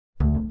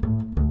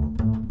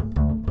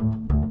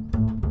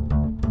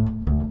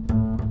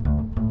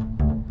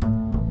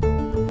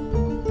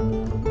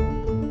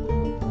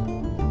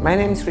My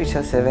name is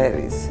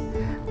CVAR.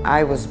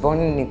 I was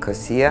born in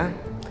Nicosia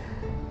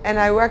and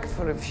I worked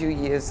for a few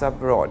years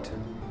abroad.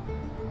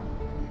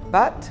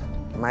 But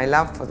my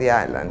love for the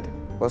island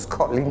was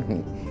calling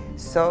me,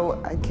 so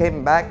I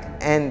came back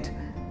and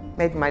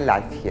made my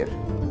life here.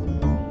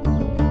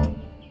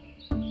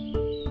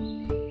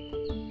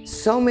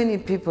 So many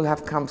people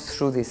have come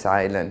through this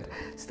island,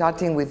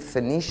 starting with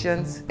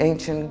Phoenicians,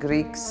 ancient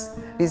Greeks,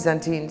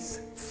 Byzantines,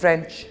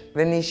 French,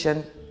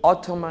 Venetian,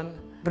 Ottoman,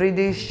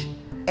 British.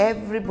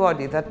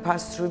 Everybody that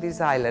passed through this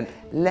island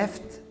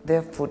left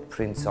their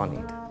footprints on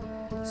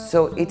it.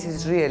 So it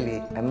is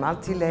really a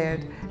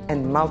multi-layered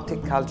and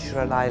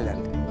multicultural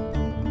island.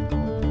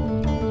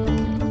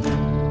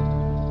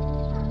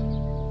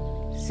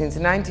 Since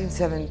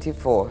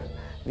 1974,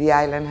 the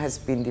island has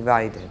been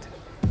divided.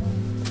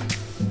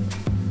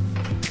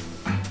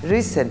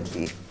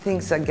 Recently,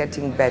 things are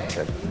getting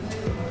better.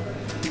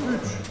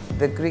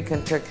 The Greek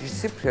and Turkish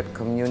Cypriot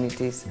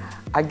communities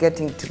are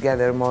getting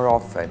together more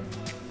often.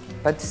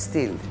 But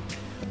still,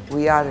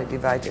 we are a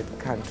divided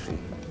country,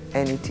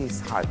 and it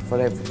is hard for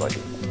everybody.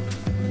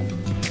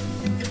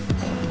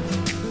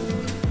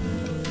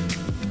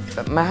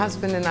 My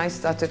husband and I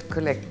started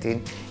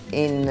collecting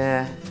in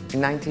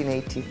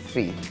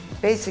 1983,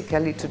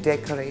 basically to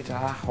decorate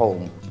our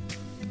home.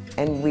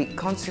 And we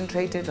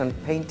concentrated on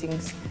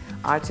paintings,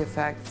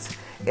 artifacts,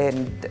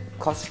 and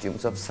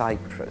costumes of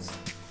Cyprus.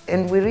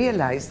 And we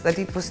realized that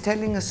it was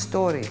telling a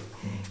story.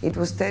 It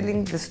was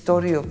telling the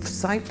story of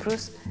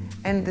Cyprus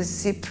and the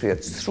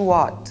Cypriots through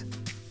art.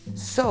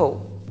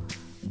 So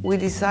we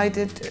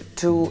decided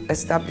to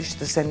establish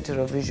the Center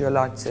of Visual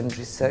Arts and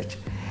Research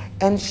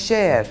and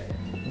share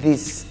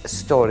this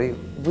story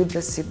with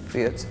the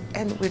Cypriots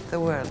and with the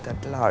world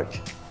at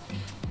large.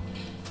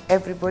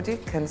 Everybody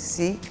can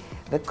see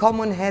the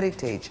common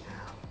heritage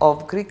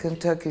of Greek and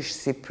Turkish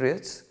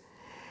Cypriots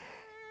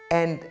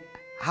and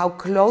how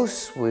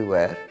close we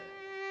were.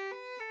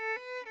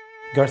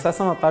 Görsel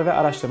Sanatlar ve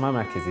Araştırma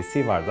Merkezi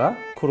CVAR'da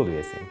kurul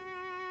üyesiyim.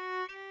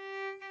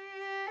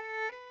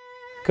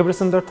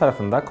 Kıbrıs'ın dört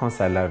tarafında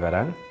konserler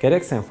veren,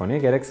 gerek senfoni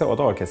gerekse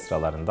oda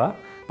orkestralarında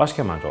baş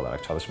kemancı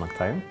olarak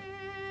çalışmaktayım.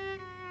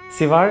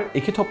 CVAR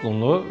iki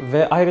toplumlu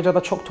ve ayrıca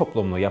da çok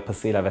toplumlu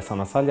yapısıyla ve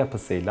sanatsal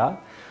yapısıyla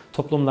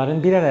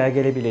toplumların bir araya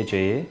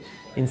gelebileceği,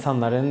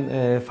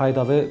 insanların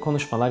faydalı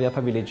konuşmalar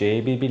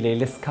yapabileceği,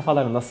 birbirleriyle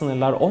kafalarında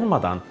sınırlar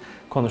olmadan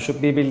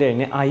konuşup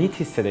birbirlerini ait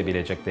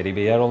hissedebilecekleri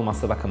bir yer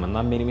olması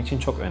bakımından benim için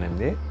çok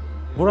önemli.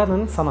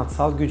 Buranın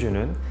sanatsal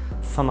gücünün,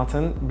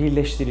 sanatın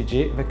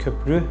birleştirici ve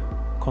köprü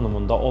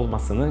konumunda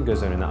olmasını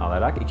göz önüne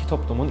alarak iki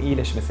toplumun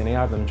iyileşmesine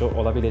yardımcı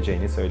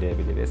olabileceğini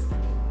söyleyebiliriz.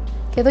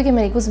 Και εδώ και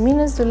μερικούς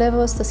μήνες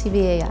δουλεύω στο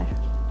CVAR.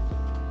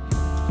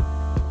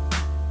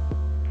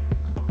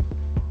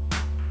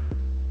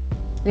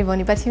 Λοιπόν,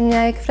 υπάρχει μια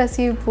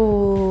έκφραση που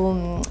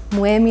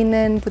μου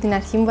έμεινε από την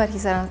αρχή που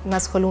άρχισα να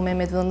ασχολούμαι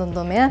με τον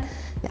τομέα.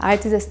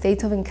 Art is a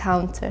state of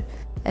encounter.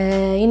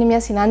 Είναι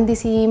μια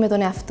συνάντηση με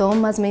τον εαυτό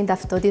μας, με την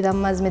ταυτότητα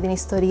μας, με την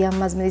ιστορία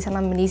μας, με τις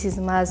αναμνήσεις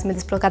μας, με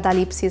τις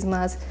προκαταλήψεις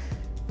μας.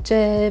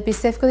 Και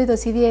πιστεύω ότι το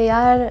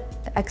CVAR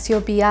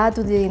αξιοποιεί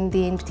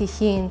την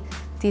πτυχή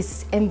της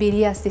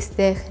εμπειρίας της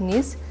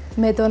τέχνης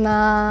με το να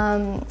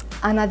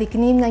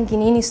αναδεικνύει μια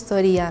κοινή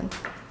ιστορία.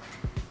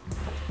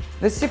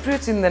 The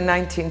Cypriots in the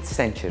 19th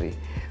century,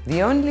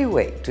 the only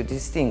way to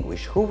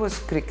distinguish who was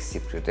Greek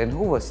Cypriot and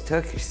who was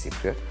Turkish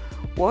Cypriot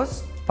was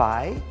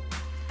by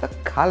the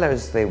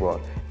colors they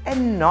wore and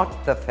not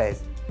the fez.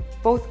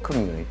 Both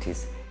communities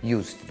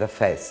used the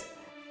fez.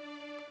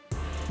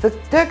 The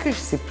Turkish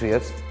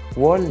Cypriots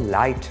wore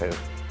lighter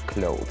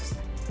clothes.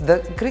 The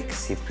Greek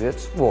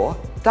Cypriots wore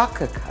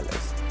darker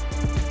colors.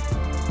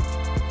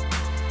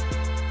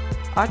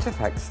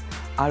 Artifacts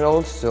are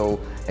also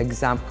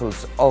examples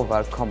of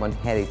our common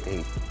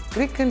heritage.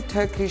 Greek and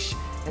Turkish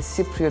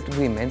Cypriot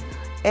women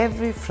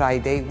every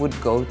Friday would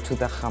go to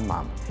the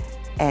hammam,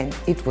 and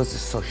it was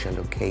a social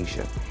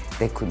occasion.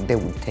 They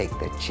would take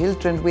their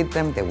children with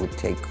them, they would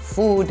take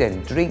food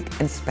and drink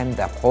and spend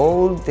the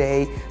whole day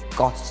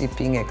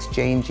gossiping,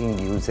 exchanging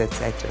news,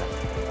 etc.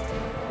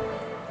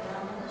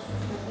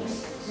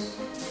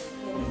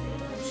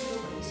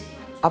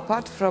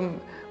 Apart from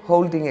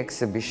holding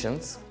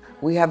exhibitions,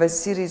 we have a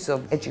series of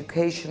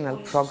educational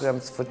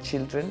programs for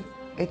children.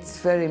 It's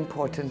very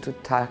important to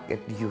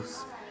target youth.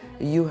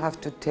 You have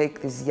to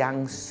take these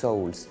young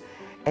souls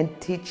and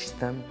teach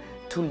them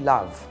to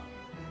love,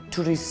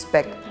 to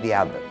respect the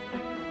other.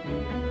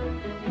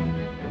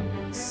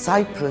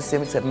 Cyprus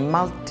is a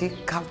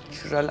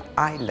multicultural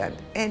island,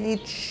 and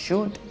it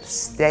should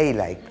stay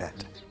like that.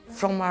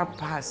 From our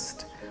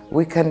past,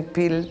 we can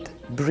build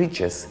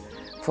bridges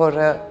for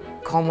a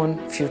common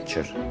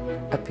future,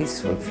 a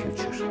peaceful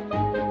future.